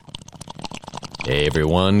Hey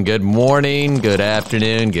everyone, good morning, good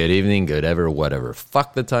afternoon, good evening, good ever, whatever.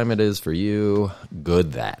 Fuck the time it is for you,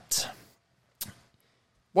 good that.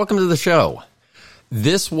 Welcome to the show.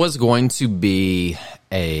 This was going to be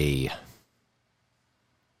a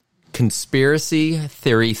conspiracy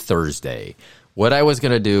theory Thursday. What I was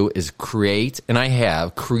going to do is create, and I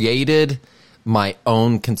have created my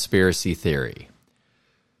own conspiracy theory.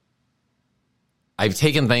 I've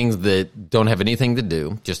taken things that don't have anything to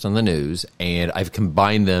do, just on the news, and I've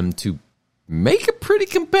combined them to make a pretty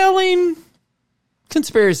compelling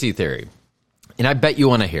conspiracy theory. And I bet you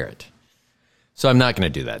want to hear it. So I'm not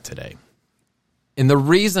going to do that today. And the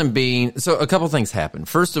reason being, so a couple things happen.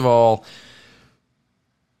 First of all,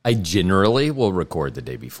 I generally will record the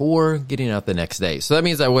day before, getting out the next day. So that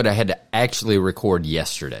means I would have had to actually record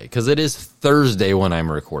yesterday, because it is Thursday when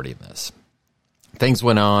I'm recording this. Things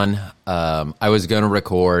went on. I was going to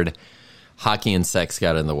record. Hockey and sex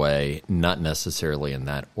got in the way, not necessarily in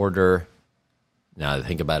that order. Now that I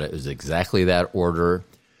think about it, it was exactly that order.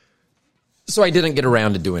 So I didn't get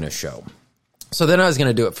around to doing a show. So then I was going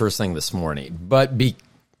to do it first thing this morning. But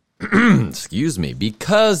excuse me,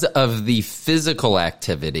 because of the physical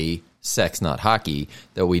activity, sex, not hockey,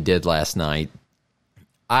 that we did last night,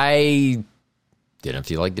 I didn't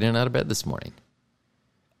feel like getting out of bed this morning.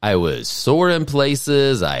 I was sore in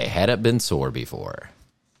places I hadn't been sore before.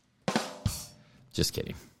 Just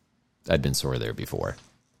kidding. I'd been sore there before.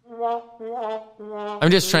 I'm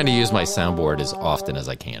just trying to use my soundboard as often as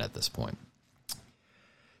I can at this point.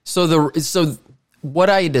 So what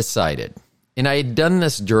I decided, and I had done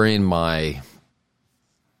this during my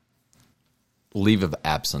leave of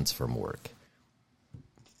absence from work,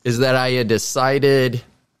 is that I had decided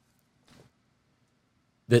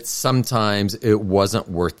that sometimes it wasn't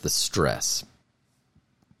worth the stress.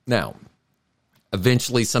 Now,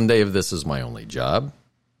 eventually someday if this is my only job,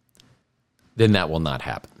 then that will not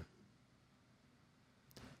happen.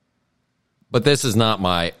 But this is not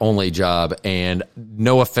my only job, and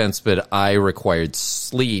no offense, but I required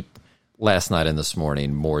sleep last night and this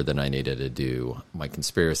morning more than I needed to do my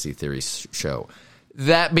conspiracy theory show.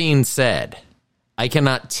 That being said, I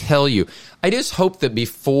cannot tell you. I just hope that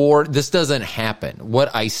before this doesn't happen,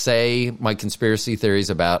 what I say my conspiracy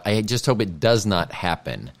theories about, I just hope it does not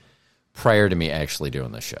happen prior to me actually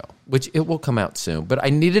doing the show, which it will come out soon. But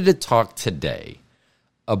I needed to talk today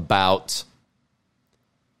about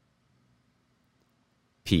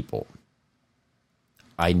people.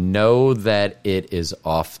 I know that it is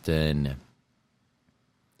often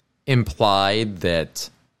implied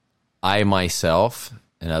that I myself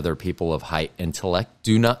and other people of high intellect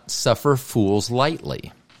do not suffer fools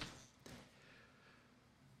lightly.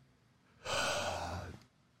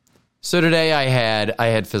 So today I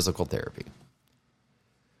had physical therapy.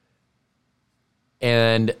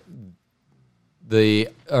 And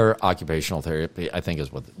or occupational therapy, I think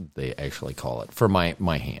is what they actually call it, for my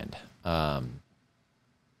hand. My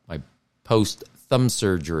post-thumb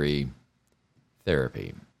surgery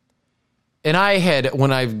therapy. And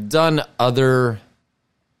when I've done other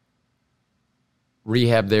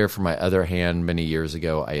rehab there for my other hand many years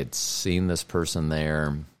ago, I had seen this person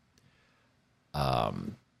there.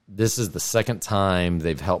 This is the second time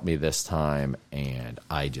they've helped me this time, and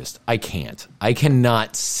I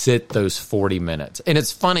cannot sit those 40 minutes. And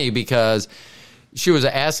it's funny because she was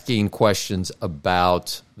asking questions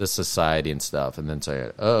about the society and stuff, and then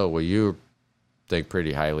say, oh, well, you think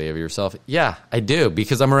pretty highly of yourself. Yeah, I do,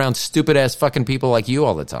 because I'm around stupid-ass fucking people like you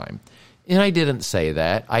all the time. And I didn't say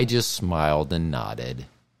that. I just smiled and nodded.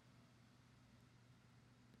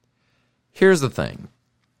 Here's the thing.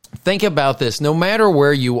 Think about this. No matter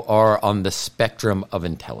where you are on the spectrum of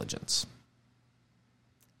intelligence,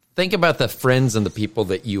 think about the friends and the people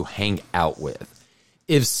that you hang out with.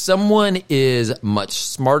 If someone is much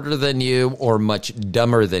smarter than you or much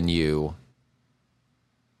dumber than you,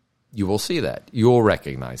 you will see that. You will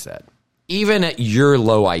recognize that. Even at your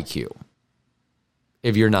low IQ,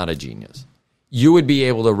 if you're not a genius, you would be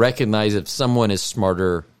able to recognize if someone is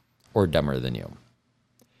smarter or dumber than you.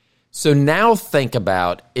 So now think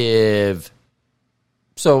about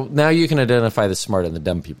so now you can identify the smart and the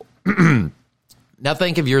dumb people. Now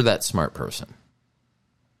think if you're that smart person.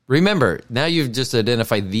 Remember, now you've just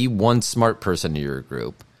identified the one smart person in your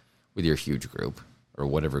group with your huge group or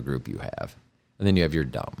whatever group you have. And then you have your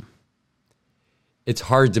dumb. It's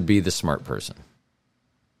hard to be the smart person.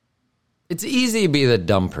 It's easy to be the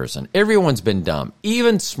dumb person. Everyone's been dumb.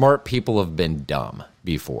 Even smart people have been dumb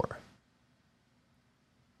before.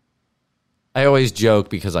 I always joke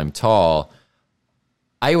because I'm tall.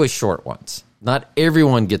 I was short once. Not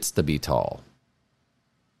everyone gets to be tall.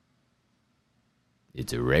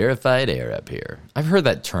 It's a rarefied air up here. I've heard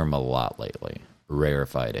that term a lot lately.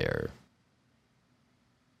 Rarefied air.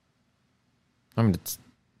 I mean, it's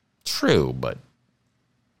true, but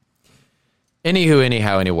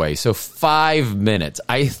anyway, so 5 minutes.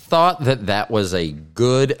 I thought that was a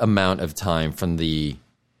good amount of time from the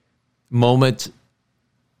moment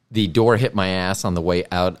the door hit my ass on the way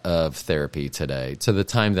out of therapy today to the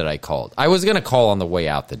time that I called. I was going to call on the way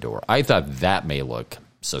out the door. I thought that may look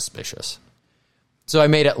suspicious. So I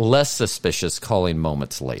made it less suspicious calling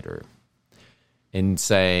moments later and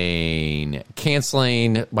saying,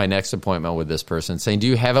 canceling my next appointment with this person, saying, do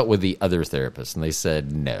you have it with the other therapist? And they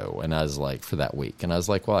said no. And I was like, for that week. And I was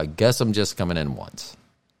like, well, I guess I'm just coming in once.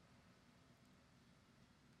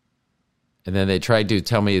 And then they tried to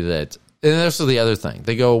tell me that, and this was the other thing.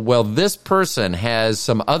 They go, well, this person has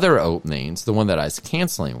some other openings, the one that I was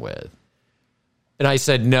canceling with. And I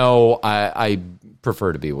said, no, I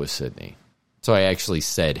prefer to be with Sydney. So I actually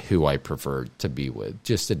said who I preferred to be with.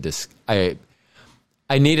 Just to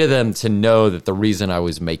I needed them to know that the reason I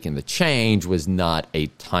was making the change was not a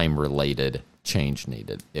time-related change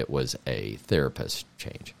needed. It was a therapist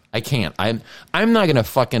change. I can't. I'm not going to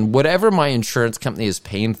fucking, whatever my insurance company is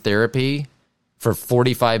paying therapy for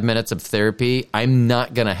 45 minutes of therapy, I'm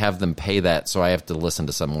not going to have them pay that, so I have to listen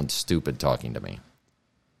to someone stupid talking to me.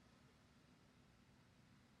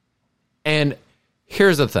 And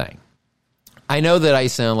here's the thing. I know that I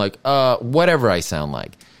sound like, whatever I sound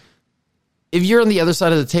like. If you're on the other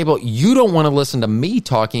side of the table, you don't want to listen to me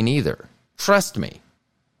talking either. Trust me.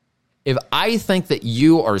 If I think that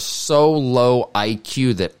you are so low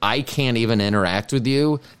IQ that I can't even interact with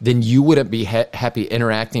you, then you wouldn't be happy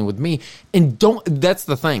interacting with me. And that's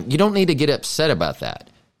the thing. You don't need to get upset about that.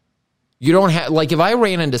 You don't have, like, if I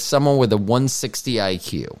ran into someone with a 160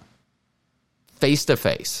 IQ face to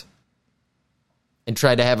face and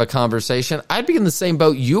tried to have a conversation, I'd be in the same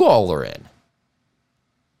boat you all are in.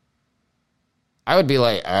 I would be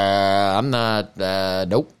like, I'm not,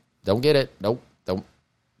 nope, don't get it, nope, don't.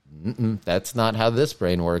 That's not how this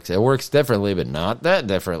brain works. It works differently, but not that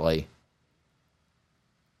differently.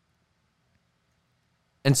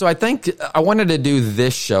 And so I think I wanted to do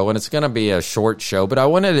this show, and it's going to be a short show, but I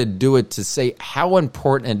wanted to do it to say how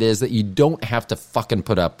important it is that you don't have to fucking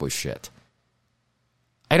put up with shit.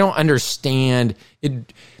 I don't understand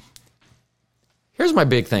it. Here's my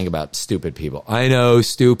big thing about stupid people. I know,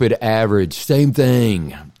 stupid, average, same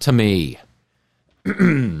thing to me.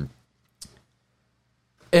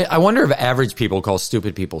 I wonder if average people call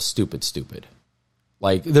stupid people stupid.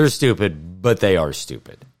 Like, they're stupid, but they are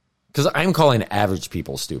stupid. Because I'm calling average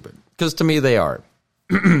people stupid. Because to me, they are.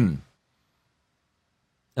 And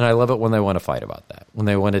I love it when they want to fight about that. When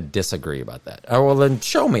they want to disagree about that. Oh, well, then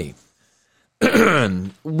show me.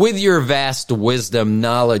 With your vast wisdom,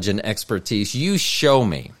 knowledge, and expertise, you show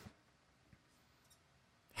me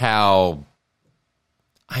how,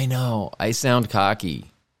 I know, I sound cocky.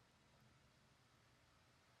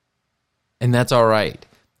 And that's all right.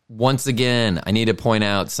 Once again, I need to point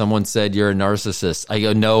out, someone said you're a narcissist. I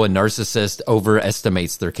go, no, a narcissist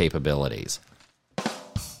overestimates their capabilities.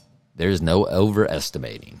 There's no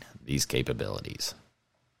overestimating these capabilities.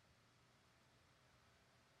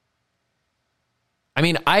 I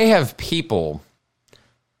mean, I have people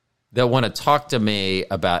that want to talk to me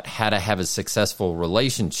about how to have a successful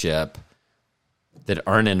relationship that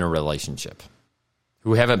aren't in a relationship,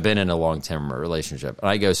 who haven't been in a long-term relationship. And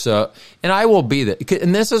I go, and I will be that.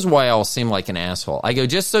 And this is why I'll seem like an asshole. I go,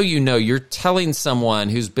 just so you know, you're telling someone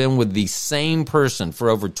who's been with the same person for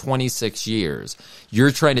over 26 years,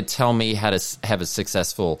 you're trying to tell me how to have a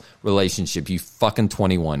successful relationship, you fucking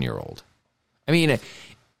 21-year-old. I mean,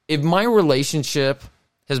 if my relationship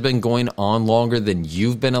has been going on longer than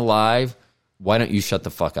you've been alive, why don't you shut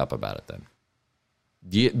the fuck up about it then?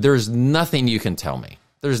 There's nothing you can tell me.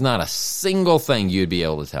 There's not a single thing you'd be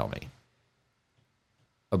able to tell me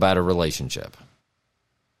about a relationship.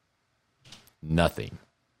 Nothing.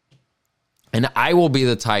 And I will be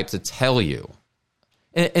the type to tell you.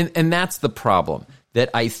 And that's the problem. That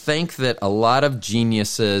I think that a lot of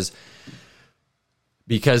geniuses,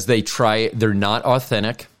 because they're not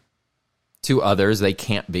authentic to others. They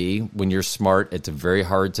can't be. When you're smart, it's very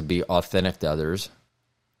hard to be authentic to others.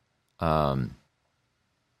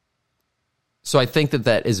 So I think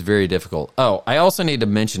that is very difficult. Oh, I also need to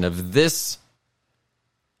mention, if this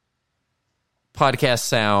podcast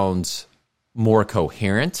sounds more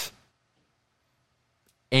coherent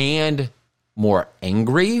and more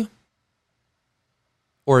angry,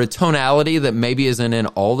 or a tonality that maybe isn't in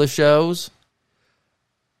all the shows,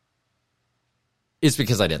 it's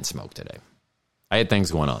because I didn't smoke today. I had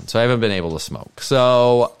things going on, so I haven't been able to smoke.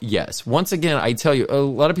 So, yes, once again, I tell you, a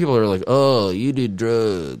lot of people are like, oh, you did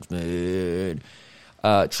drugs, man.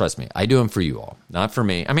 Trust me, I do them for you all, not for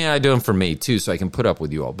me. I mean, I do them for me, too, so I can put up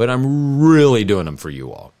with you all, but I'm really doing them for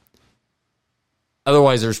you all.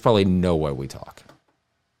 Otherwise, there's probably no way we talk.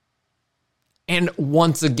 And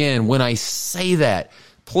once again, when I say that,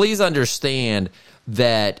 please understand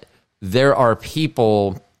that there are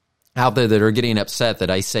people out there that are getting upset that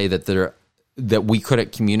I say that we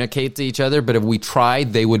couldn't communicate to each other, but if we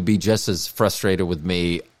tried, they would be just as frustrated with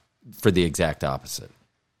me for the exact opposite.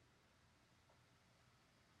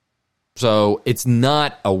 So it's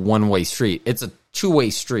not a one-way street. It's a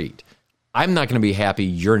two-way street. I'm not going to be happy.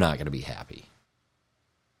 You're not going to be happy.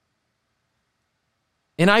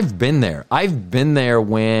 And I've been there. I've been there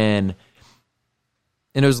when,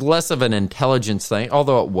 and it was less of an intelligence thing,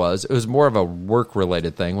 although it was more of a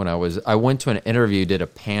work-related thing when I went to an interview, did a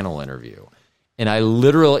panel interview. And I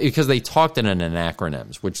literally, because they talked in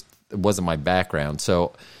acronyms, which wasn't my background,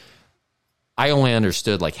 so I only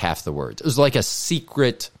understood like half the words. It was like a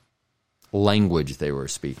secret language they were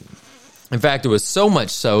speaking. In fact, it was so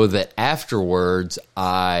much so that afterwards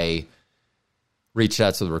I reached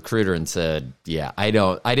out to the recruiter and said, yeah, I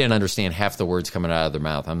didn't understand half the words coming out of their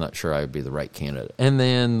mouth. I'm not sure I would be the right candidate. And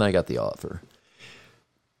then I got the offer.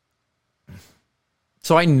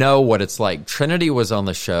 So I know what it's like. Trinity was on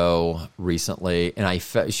the show recently, and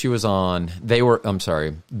they were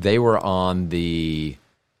on the,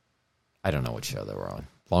 I don't know what show they were on.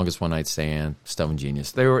 Longest One Night Stand, Stone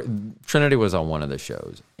Genius. Trinity was on one of the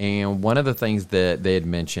shows. And one of the things that they had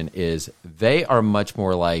mentioned is they are much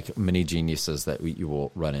more like mini geniuses that you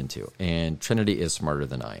will run into. And Trinity is smarter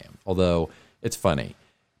than I am. Although it's funny.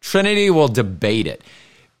 Trinity will debate it.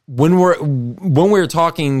 When we're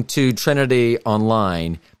talking to Trinity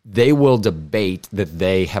online, they will debate that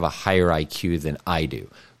they have a higher IQ than I do.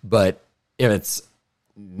 But if it's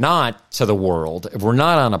not to the world, if we're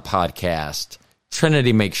not on a podcast,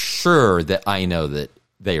 Trinity makes sure that I know that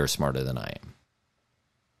they are smarter than I am.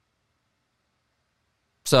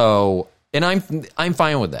 So, and I'm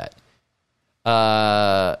fine with that.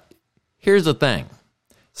 Here's the thing.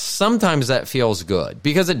 Sometimes that feels good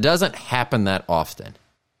because it doesn't happen that often.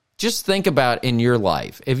 Just think about in your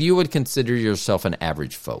life, if you would consider yourself an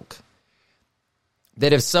average folk,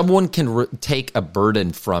 that if someone can take a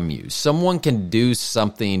burden from you, someone can do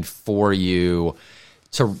something for you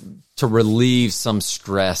to relieve some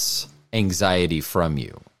stress, anxiety from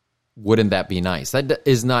you, wouldn't that be nice? That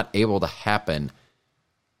is not able to happen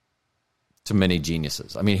to many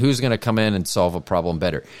geniuses. I mean, who's going to come in and solve a problem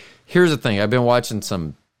better? Here's the thing. I've been watching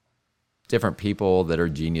some different people that are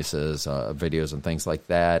geniuses, videos and things like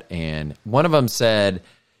that. And one of them said,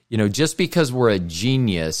 just because we're a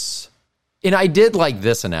genius, and I did like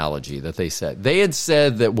this analogy that they said. They had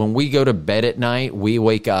said that when we go to bed at night, we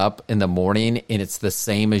wake up in the morning and it's the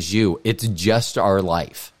same as you. It's just our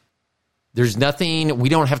life. There's nothing, we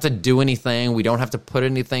don't have to do anything. We don't have to put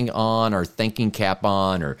anything on or thinking cap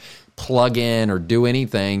on or plug in or do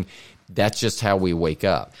anything. That's just how we wake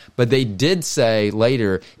up. But they did say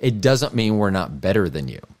later, it doesn't mean we're not better than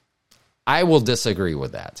you. I will disagree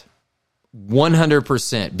with that.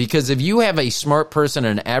 100%. Because if you have a smart person,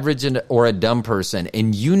 an average or a dumb person,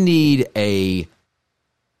 and you need an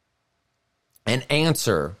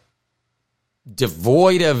answer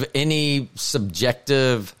devoid of any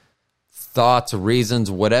subjective thoughts,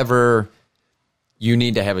 reasons, whatever, you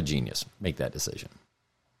need to have a genius make that decision.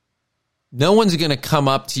 No one's going to come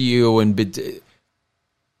up to you and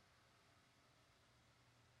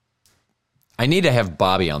I need to have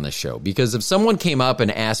Bobby on this show because if someone came up and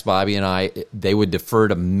asked Bobby and I, they would defer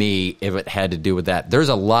to me if it had to do with that. There's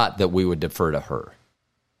a lot that we would defer to her.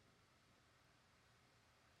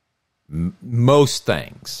 Most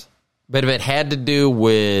things. But if it had to do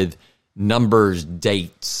with numbers,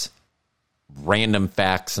 dates, random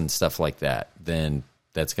facts and stuff like that, then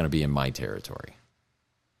that's going to be in my territory.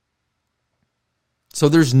 So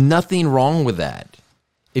there's nothing wrong with that.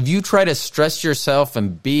 If you try to stress yourself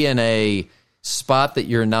and be in a spot that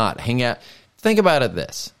you're not, hang out, think about it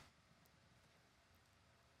this.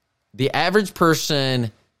 The average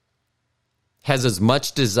person has as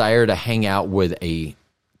much desire to hang out with a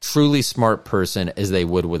truly smart person as they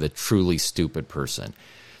would with a truly stupid person.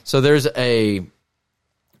 So there's a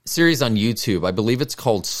series on YouTube, I believe it's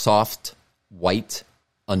called Soft White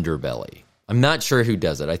Underbelly. I'm not sure who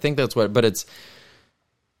does it. I think that's what, but it's,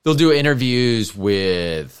 they'll do interviews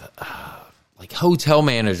with like hotel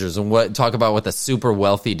managers and talk about what the super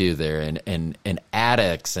wealthy do there and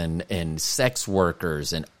addicts and sex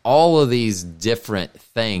workers and all of these different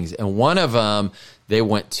things. And one of them, they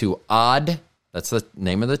went to odd That's the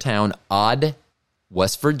name of the town, Odd,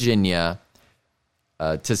 West Virginia,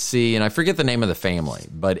 to see, and I forget the name of the family,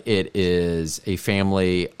 but it is a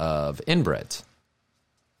family of inbreds.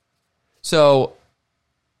 So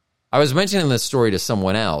I was mentioning this story to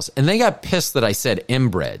someone else, and they got pissed that I said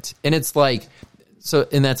inbreds. And it's like, so,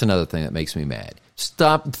 and that's another thing that makes me mad.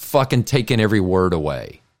 Stop fucking taking every word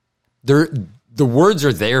away. The words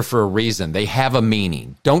are there for a reason. They have a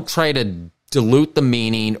meaning. Don't try to dilute the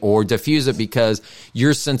meaning or diffuse it because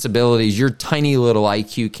your sensibilities, your tiny little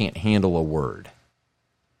IQ can't handle a word.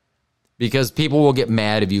 Because people will get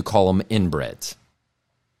mad if you call them inbreds.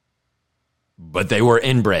 But they were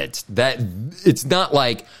inbreds. It's not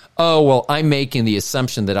like, oh, well, I'm making the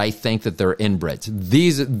assumption that I think that they're inbreds.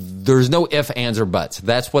 There's no ifs, ands, or buts.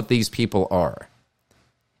 That's what these people are.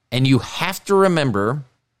 And you have to remember.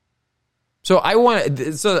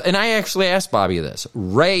 And I actually asked Bobby this.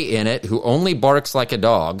 Ray in it, who only barks like a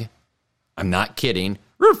dog. I'm not kidding.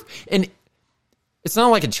 And it's not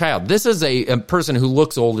like a child. This is a person who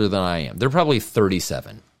looks older than I am. They're probably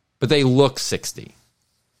 37, but they look 60.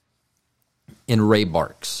 And Ray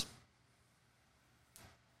barks.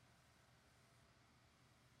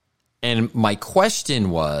 And my question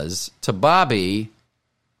was to Bobby,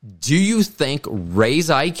 do you think Ray's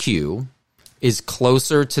IQ is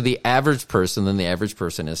closer to the average person than the average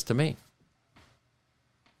person is to me?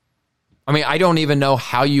 I mean, I don't even know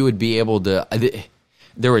how you would be able to.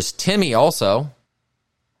 There was Timmy also,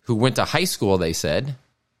 who went to high school, they said.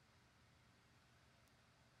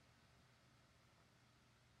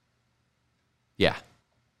 Yeah.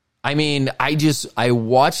 I mean, I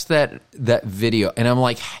watched that video and I'm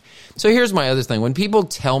like, so here's my other thing. When people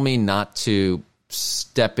tell me not to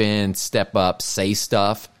step in, step up, say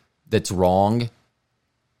stuff that's wrong,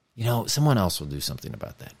 someone else will do something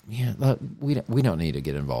about that. Yeah, we don't need to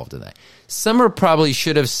get involved in that. Summer probably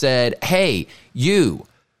should have said, hey, you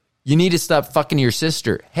need to stop fucking your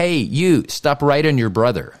sister. Hey, you, stop writing your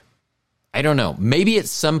brother. I don't know. Maybe at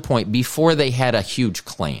some point before they had a huge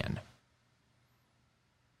clan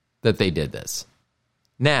that they did this.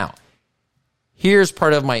 Now, here's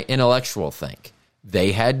part of my intellectual think.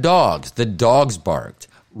 They had dogs. The dogs barked.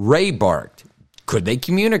 Ray barked. Could they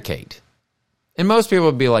communicate? And most people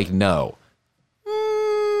would be like, no.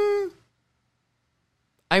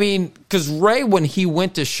 I mean, because Ray, when he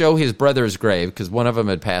went to show his brother's grave, because one of them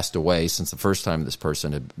had passed away since the first time this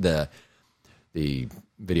person, the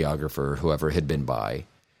videographer or whoever had been by,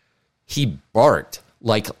 he barked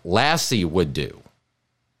like Lassie would do.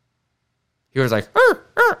 He was like, "Arr,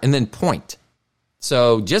 arr," and then point.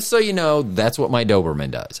 So just so you know, that's what my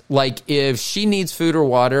Doberman does. Like if she needs food or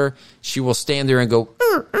water, she will stand there and go,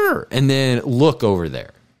 "Arr, arr," and then look over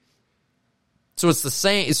there. So it's the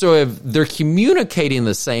same. So if they're communicating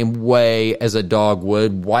the same way as a dog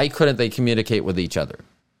would, why couldn't they communicate with each other?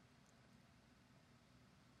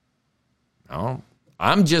 No,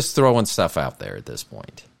 I'm just throwing stuff out there at this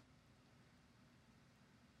point.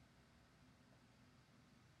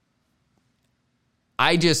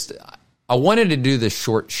 I wanted to do this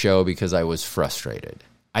short show because I was frustrated.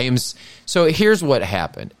 So here's what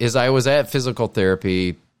happened is I was at physical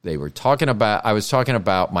therapy. I was talking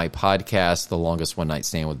about my podcast, The Longest One Night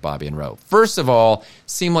Stand with Bobby and Ro. First of all,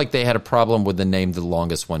 seemed like they had a problem with the name The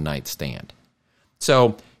Longest One Night Stand.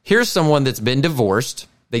 So here's someone that's been divorced.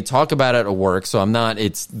 They talk about it at work, so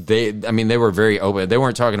they were very open. They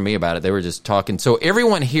weren't talking to me about it. They were just talking. So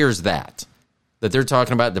everyone hears that they're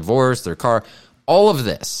talking about divorce, their car, all of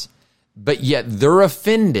this. But yet they're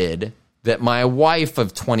offended that my wife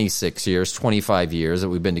of 26 years, 25 years, that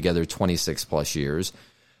we've been together 26 plus years,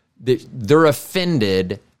 they're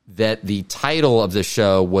offended that the title of the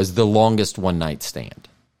show was The Longest One Night Stand.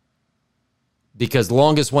 Because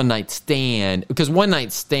one night stand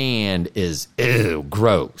is, ew,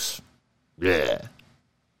 gross. Yeah.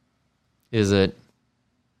 Is it?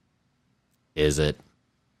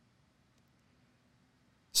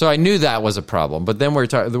 So I knew that was a problem. But then we're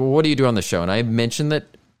talking, what do you do on the show? And I mentioned that,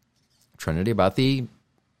 Trinity, about the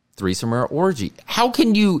threesome or orgy. How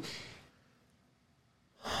can you...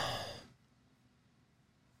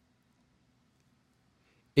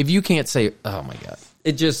 If you can't say, oh my God,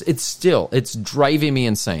 it's driving me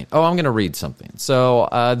insane. Oh, I'm going to read something. So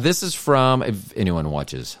this is from, if anyone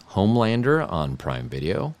watches Homelander on Prime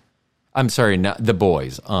Video. I'm sorry, not The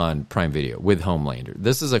Boys on Prime Video with Homelander.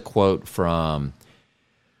 This is a quote from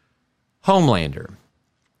Homelander.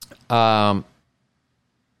 And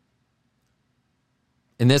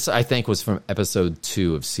this, I think, was from episode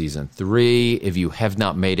 2 of season 3. If you have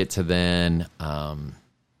not made it to then,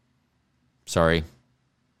 sorry.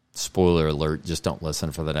 Spoiler alert, just don't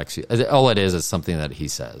listen for the next few. All it is something that he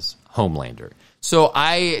says. Homelander. So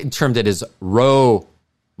I termed it as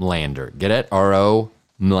Ro-lander. Get it?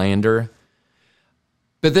 R-O-lander.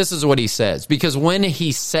 But this is what he says. Because when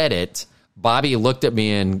he said it, Bobby looked at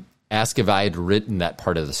me and asked if I had written that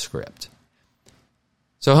part of the script.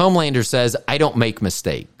 So Homelander says, I don't make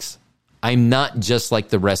mistakes. I'm not just like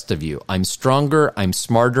the rest of you. I'm stronger, I'm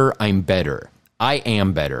smarter, I'm better. I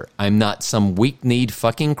am better. I'm not some weak-kneed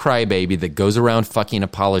fucking crybaby that goes around fucking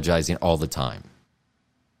apologizing all the time.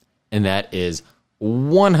 And that is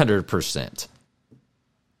 100%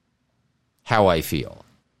 how I feel.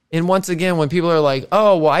 And once again, when people are like,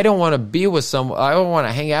 oh, well, I don't want to be with someone, I don't want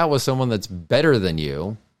to hang out with someone that's better than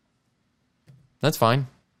you. That's fine.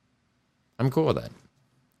 I'm cool with that.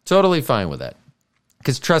 Totally fine with that.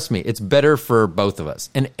 Because trust me, it's better for both of us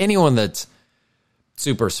and anyone that's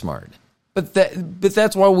super smart. But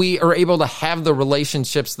that's why we are able to have the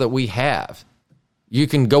relationships that we have. You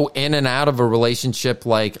can go in and out of a relationship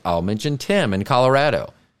like, I'll mention Tim in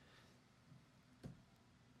Colorado.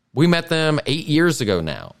 We met them 8 years ago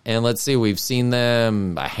now. And let's see, we've seen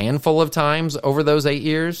them a handful of times over those 8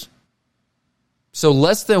 years. So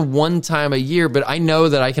less than one time a year, but I know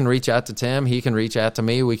that I can reach out to Tim. He can reach out to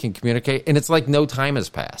me. We can communicate. And it's like no time has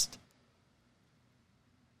passed.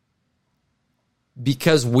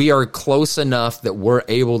 Because we are close enough that we're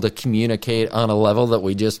able to communicate on a level that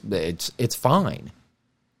we just, it's fine.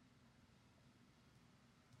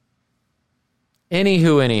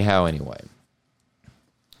 Anywho, anyhow, anyway.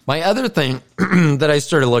 My other thing that I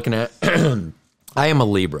started looking at, I am a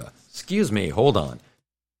Libra. Excuse me, hold on.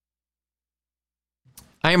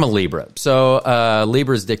 I am a Libra. So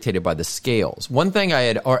Libra is dictated by the scales. One thing I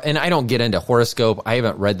had, and I don't get into horoscope. I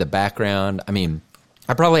haven't read the background. I mean,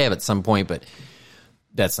 I probably have at some point, but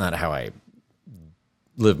that's not how I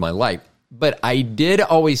live my life. But I did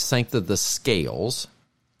always think that the scales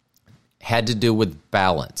had to do with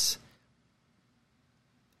balance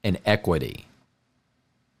and equity,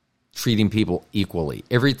 treating people equally.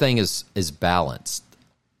 Everything is balanced.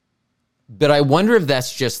 But I wonder if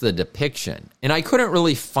that's just the depiction. And I couldn't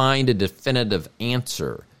really find a definitive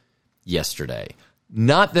answer yesterday.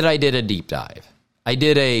 Not that I did a deep dive. I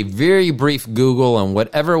did a very brief Google, and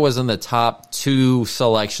whatever was in the top 2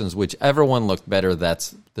 selections, whichever one looked better,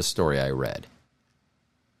 that's the story I read.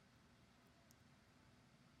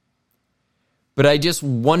 But I just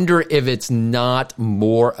wonder if it's not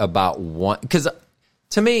more about one. Because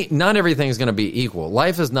to me, not everything is going to be equal.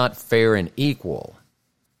 Life is not fair and equal.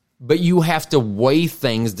 But you have to weigh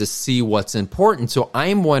things to see what's important. So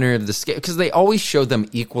I'm wondering if the scale, because they always show them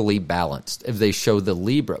equally balanced if they show the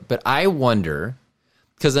Libra. But I wonder,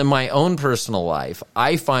 because in my own personal life,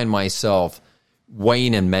 I find myself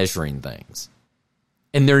weighing and measuring things.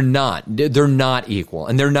 And they're not equal.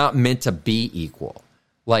 And they're not meant to be equal.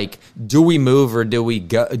 Like, do we move or do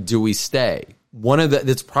we stay? One of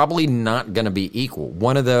that's probably not going to be equal.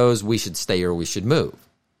 One of those, we should stay or we should move.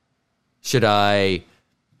 Should I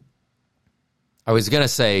was going to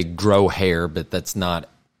say grow hair, but that's not.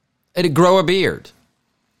 It'd grow a beard.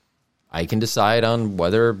 I can decide on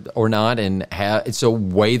whether or not, and so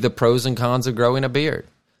weigh the pros and cons of growing a beard.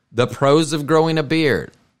 The pros of growing a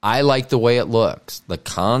beard, I like the way it looks. The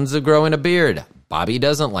cons of growing a beard, Bobby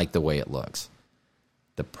doesn't like the way it looks.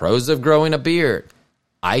 The pros of growing a beard,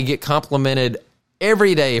 I get complimented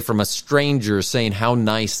every day from a stranger saying how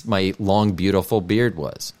nice my long, beautiful beard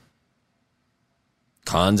was.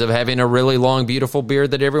 Cons of having a really long, beautiful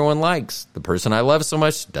beard that everyone likes. The person I love so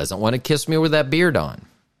much doesn't want to kiss me with that beard on.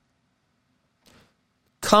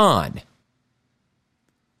 Con,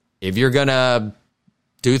 if you're going to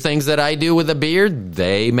do things that I do with a beard,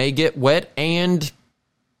 they may get wet, and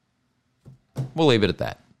we'll leave it at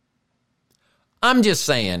that. I'm just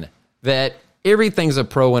saying that everything's a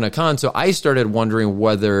pro and a con, so I started wondering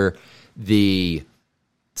whether the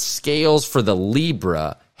scales for the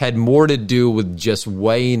Libra had more to do with just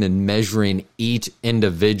weighing and measuring each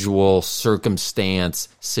individual circumstance,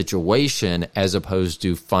 situation, as opposed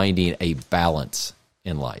to finding a balance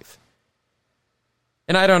in life.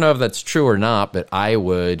 And I don't know if that's true or not, but I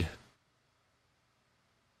would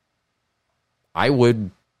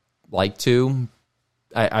like to.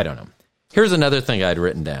 I don't know. Here's another thing I'd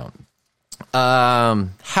written down. How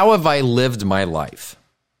have I lived my life?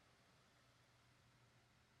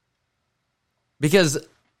 Because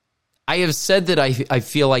I have said that I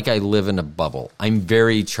feel like I live in a bubble. I'm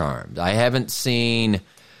very charmed. I haven't seen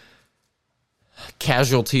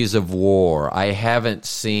casualties of war. I haven't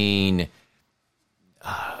seen,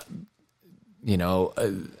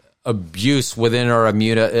 abuse within our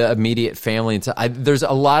immediate family. And so there's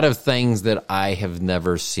a lot of things that I have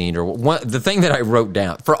never seen. The thing that I wrote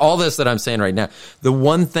down for all this that I'm saying right now, the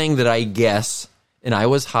one thing that I guess, and I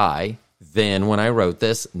was high then when I wrote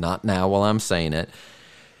this, not now while I'm saying it,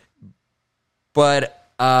 but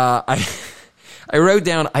I wrote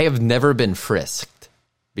down, I have never been frisked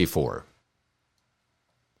before.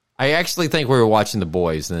 I actually think we were watching The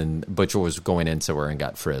Boys, and Butcher was going in somewhere and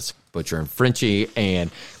got frisked. Butcher and Frenchie,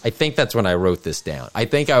 and I think that's when I wrote this down. I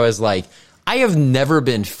think I was like, I have never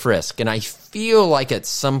been frisked, and I feel like at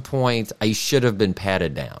some point I should have been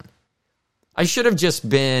patted down. I should have just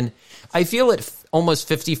been, I feel at almost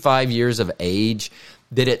 55 years of age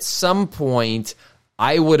that at some point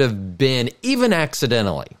I would have been, even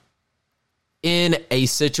accidentally, in a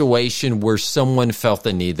situation where someone felt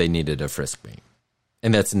the need they needed to frisk me.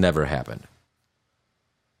 And that's never happened.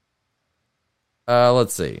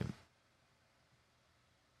 Let's see.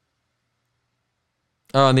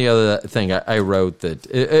 Oh, and the other thing I wrote that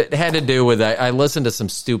it had to do with, I listened to some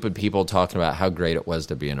stupid people talking about how great it was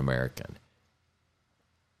to be an American.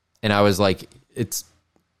 And I was like,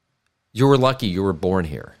 you were lucky you were born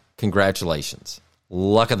here. Congratulations.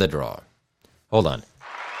 Luck of the draw. Hold on.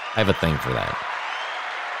 I have a thing for that.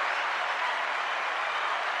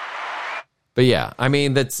 But yeah, I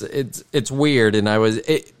mean, it's weird,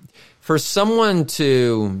 and for someone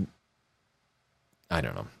to, I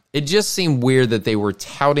don't know, it just seemed weird that they were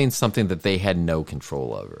touting something that they had no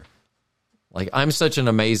control over. Like, I'm such an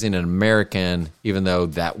amazing American, even though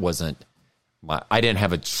that wasn't I didn't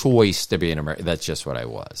have a choice to be an American. That's just what I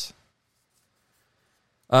was.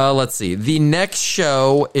 Let's see. The next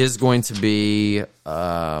show is going to be,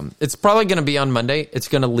 it's probably going to be on Monday. It's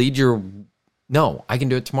going to lead no, I can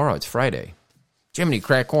do it tomorrow. It's Friday. Jiminy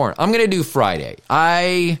crack corn. I'm going to do Friday.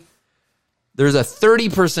 There's a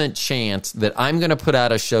 30% chance that I'm going to put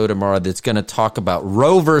out a show tomorrow that's going to talk about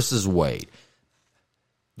Roe versus Wade,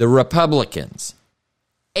 the Republicans,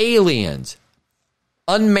 aliens,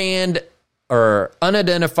 unmanned or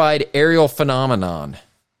unidentified aerial phenomenon,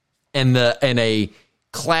 and a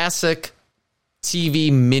classic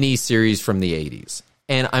TV miniseries from the 80s.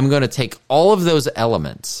 And I'm going to take all of those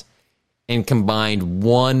elements and combine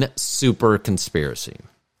one super conspiracy.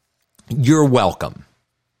 You're welcome.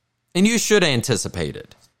 And you should anticipate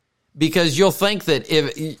it. Because you'll think that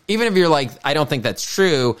even if you're like, I don't think that's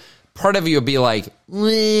true, part of you will be like,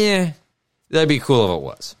 that'd be cool if it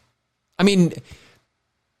was. I mean,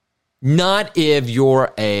 not if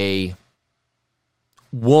you're a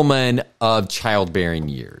woman of childbearing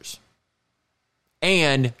years.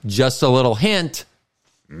 And just a little hint,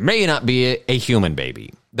 may not be a human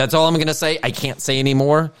baby. That's all I'm going to say. I can't say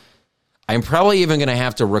anymore. I'm probably even going to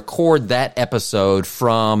have to record that episode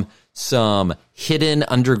from some hidden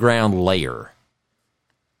underground layer.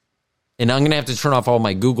 And I'm going to have to turn off all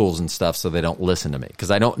my Googles and stuff so they don't listen to me, because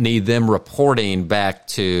I don't need them reporting back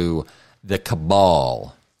to the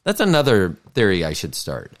cabal. That's another theory I should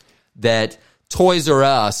start. That Toys R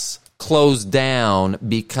Us closed down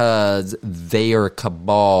because they are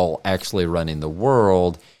cabal actually running the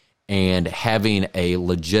world, and having a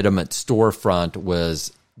legitimate storefront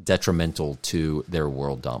was detrimental to their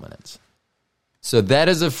world dominance. So that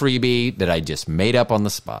is a freebie that I just made up on the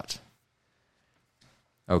spot.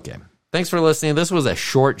 Okay. Thanks for listening. This was a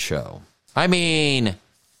short show. I mean,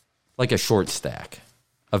 like a short stack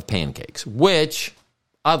of pancakes, which,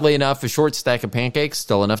 oddly enough, a short stack of pancakes,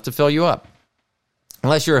 still enough to fill you up.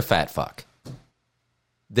 Unless you're a fat fuck.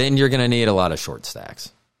 Then you're going to need a lot of short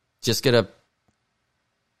stacks. Just go to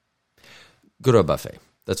a buffet.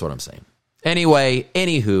 That's what I'm saying. Anyway,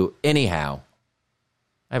 anyhow,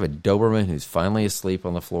 I have a Doberman who's finally asleep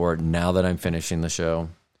on the floor now that I'm finishing the show.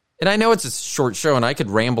 And I know it's a short show and I could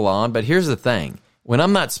ramble on, but here's the thing. When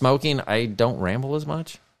I'm not smoking, I don't ramble as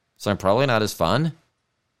much. So I'm probably not as fun.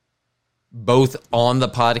 Both on the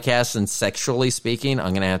podcast and sexually speaking,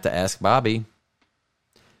 I'm going to have to ask Bobby.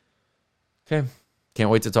 Okay. Can't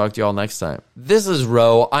wait to talk to you all next time. This is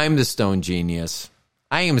Ro. I'm the Stone Genius.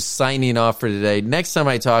 I am signing off for today. Next time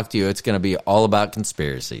I talk to you, it's going to be all about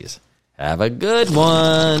conspiracies. Have a good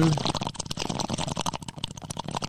one.